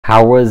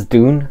How was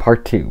Dune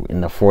Part 2 in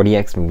the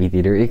 40X movie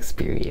theater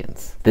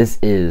experience? This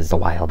is the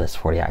wildest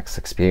 40X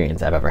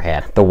experience I've ever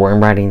had. The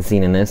worm riding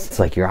scene in this, it's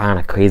like you're on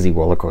a crazy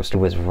roller coaster.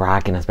 It was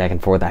rocking us back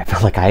and forth. I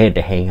felt like I had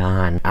to hang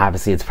on.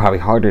 Obviously, it's probably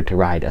harder to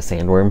ride a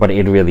sandworm, but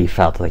it really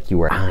felt like you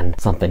were on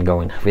something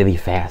going really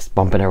fast,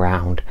 bumping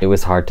around. It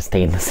was hard to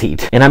stay in the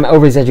seat. And I'm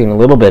over-exaggerating a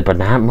little bit, but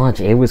not much.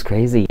 It was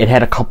crazy. It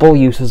had a couple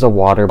uses of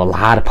water, a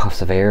lot of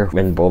puffs of air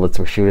when bullets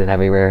were shooting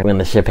everywhere. When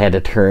the ship had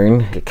to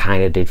turn, it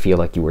kind of did feel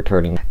like you were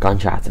turning.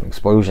 Gunshots and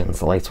explosions.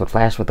 The lights would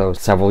flash with those.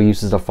 Several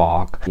uses of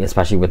fog,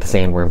 especially with the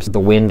sandworms. The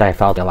wind, I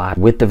felt a lot.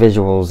 With the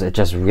visuals, it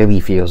just really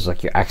feels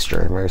like you're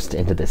extra immersed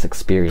into this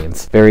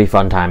experience. Very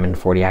fun time in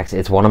 40X.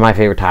 It's one of my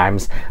favorite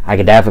times. I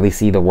could definitely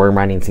see the worm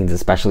riding scenes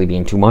especially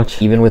being too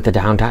much. Even with the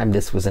downtime,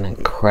 this was an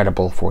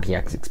incredible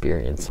 40X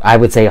experience. I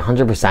would say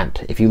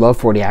 100%. If you love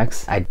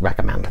 40X, I'd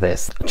recommend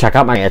this. Check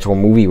out my actual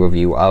movie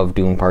review of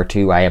Dune Part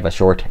 2. I have a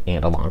short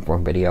and a long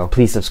form video.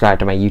 Please subscribe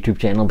to my YouTube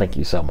channel. Thank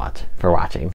you so much for watching.